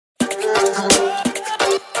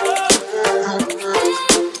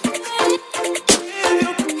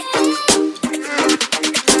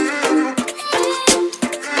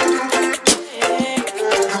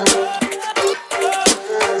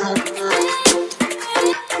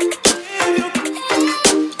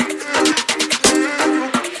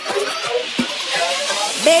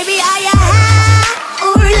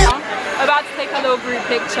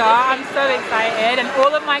picture. I'm so excited, and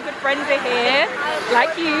all of my good friends are here,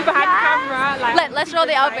 like you behind the camera. Like, let's show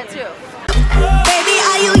the outfit too. Baby,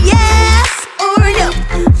 are you yes or no?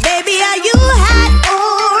 Baby, are you hot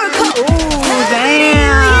or cold? Ooh,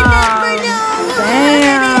 damn.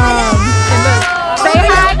 Damn. Say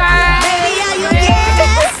hi, guys. Baby, are you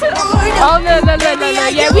yes or no? Oh, no.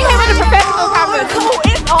 Yeah, we have a professional camera. Who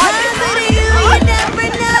is on it?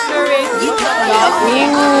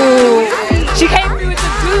 Ooh. She came through with the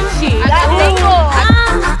Gucci. You got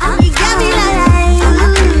me like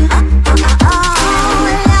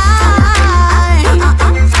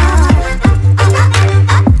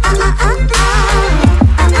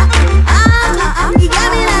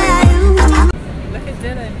Look at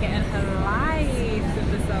Dylan getting her life with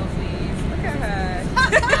the selfies. Look at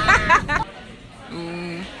her.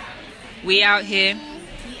 We out here.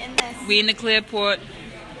 We in the Clearport.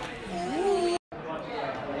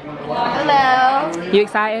 Hello. You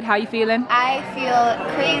excited? How you feeling? I feel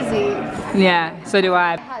crazy. Yeah, so do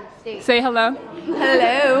I. Say hello.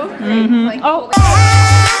 Hello. Mm-hmm. Oh.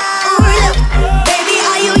 baby,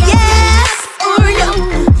 are you yes or no?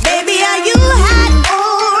 Baby, are you hot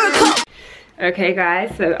or cold? Okay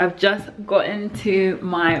guys, so I've just gotten to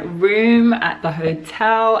my room at the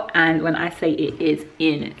hotel, and when I say it is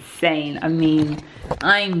insane, I mean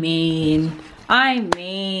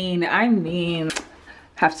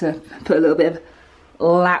have to put a little bit of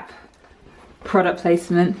lap product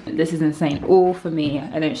placement. This is insane, all for me.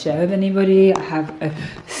 I don't share with anybody. I have a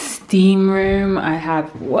steam room. I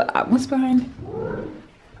have what's behind?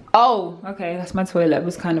 Oh, okay, that's my toilet. I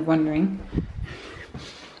was kind of wondering.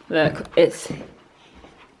 Look, it's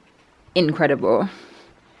incredible.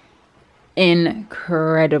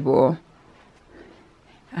 Incredible.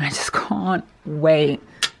 I just can't wait.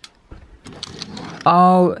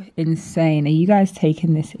 Oh, insane. Are you guys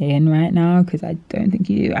taking this in right now? Because I don't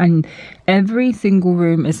think you do. And every single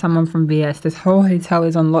room is someone from VS. This whole hotel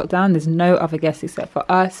is on lockdown. There's no other guests except for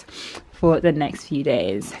us for the next few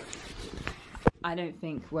days. I don't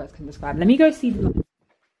think words can describe. Let me go see the...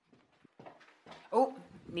 Oh,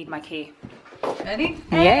 need my key. Ready?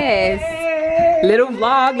 Yes. Hey. Little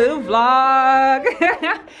vlog.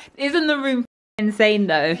 Isn't the room insane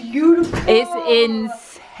though? Beautiful. It's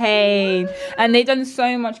insane. And they've done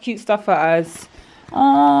so much cute stuff for us.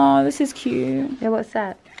 Oh, this is cute. Yeah, what's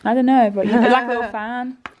that? I don't know, but you're like a little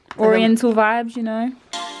fan. Oriental vibes, you know.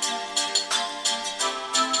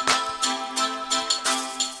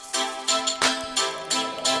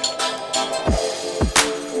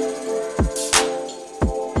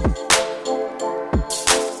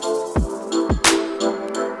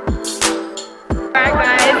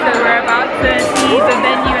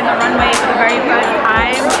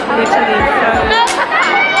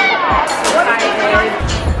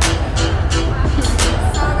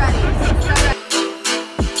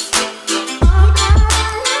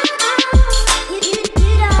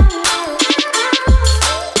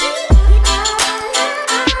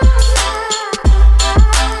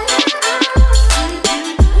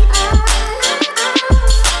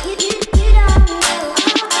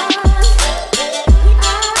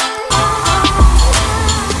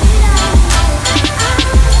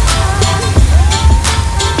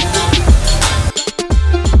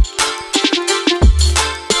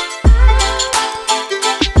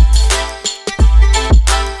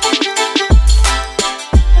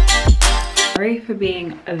 For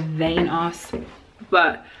being a vain ass,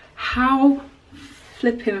 but how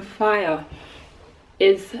flipping fire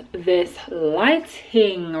is this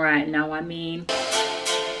lighting right now? I mean,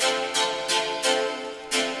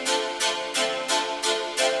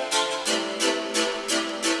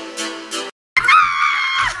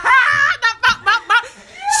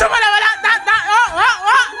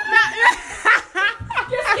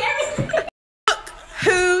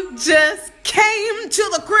 who just came to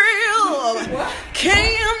the grill. What?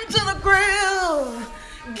 Came to the grill.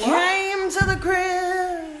 What? Came to the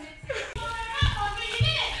grill.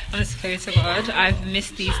 I swear to God, I've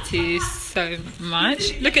missed these two so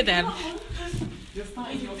much. Look at them. You're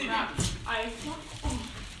starting your crap. I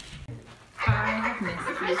have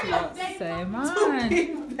missed these lots so much.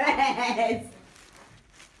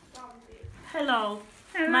 Hello.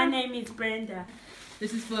 My name is Brenda.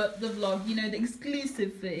 This is for the vlog, you know, the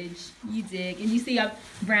exclusive footage. You dig. And you see I'm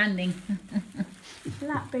branding.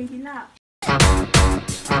 Lap, baby, lap.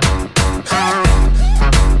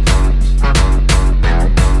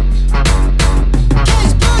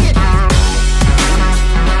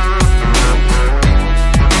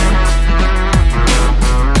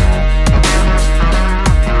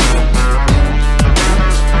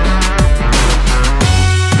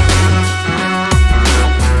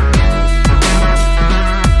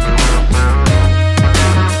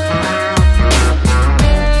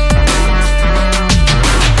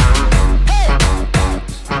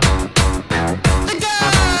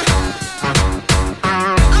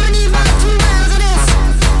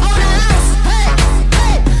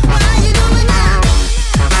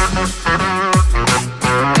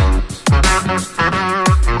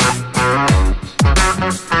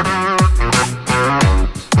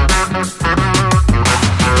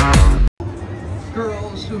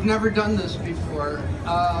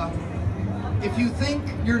 if you think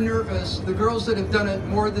you're nervous, the girls that have done it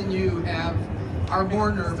more than you have are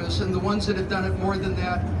more nervous, and the ones that have done it more than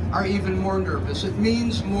that are even more nervous. It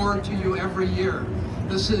means more to you every year.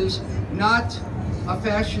 This is not a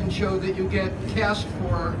fashion show that you get cast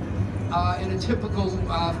for in a typical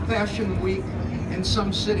fashion week in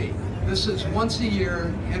some city. This is once a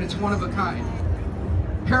year, and it's one of a kind.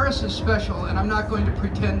 Paris is special, and I'm not going to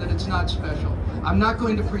pretend that it's not special. I'm not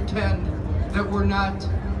going to pretend that we're not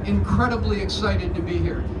incredibly excited to be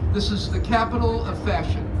here. This is the capital of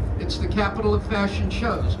fashion. It's the capital of fashion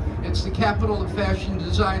shows. It's the capital of fashion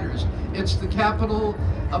designers. It's the capital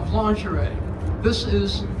of lingerie. This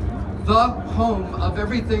is the home of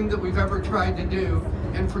everything that we've ever tried to do.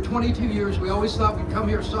 And for 22 years, we always thought we'd come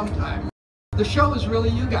here sometime. The show is really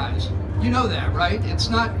you guys. You know that, right? It's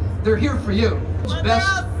not, they're here for you. It's best.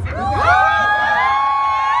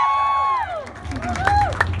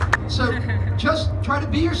 So just try to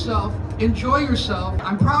be yourself, enjoy yourself.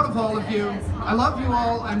 I'm proud of all of you. I love you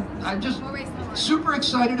all. I'm just super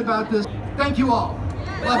excited about this. Thank you all.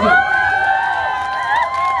 Love you.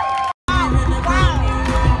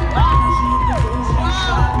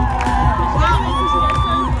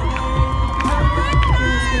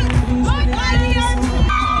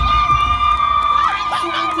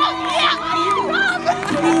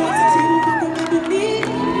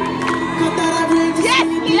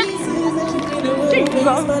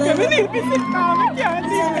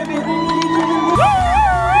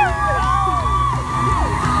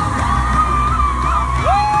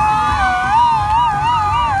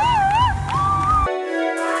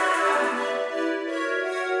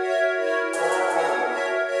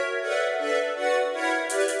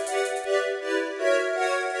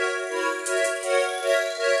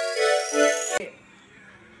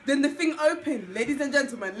 Then the thing opened, ladies and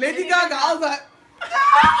gentlemen, Lady Gaga. I was like,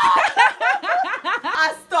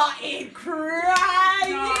 I started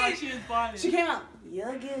crying. No, she was funny. She came out,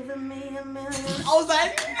 you're giving me $1 million. I was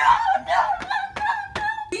like, no.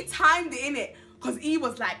 We timed it in it, because E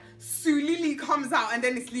was like, Sue Lily comes out, and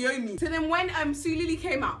then it's Leomie. So then when Sue Lily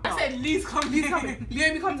came out, I said, Lee's coming.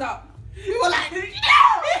 Leomie comes out. We were like, no!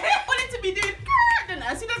 I wanted to be doing, then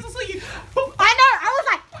as soon as I saw you, I know, I was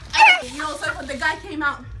like, you know, so when the guy came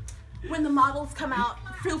out, when the models come out,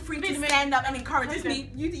 feel free to stand up and encourage us.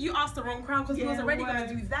 You asked the wrong crowd because we wasn't ready going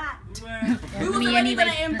to do that. We wasn't ready going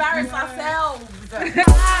to embarrass ourselves.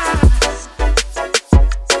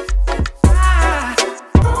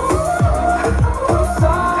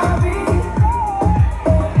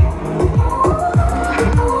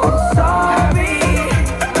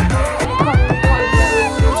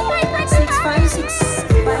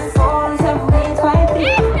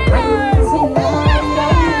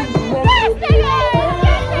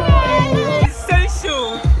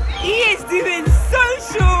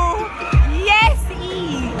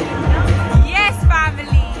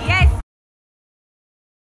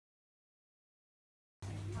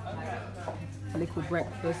 Little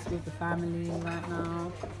breakfast with the family right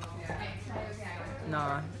now.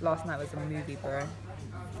 Nah, last night was a movie, bro.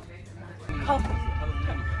 Oh.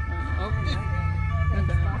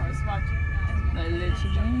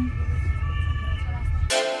 Literally.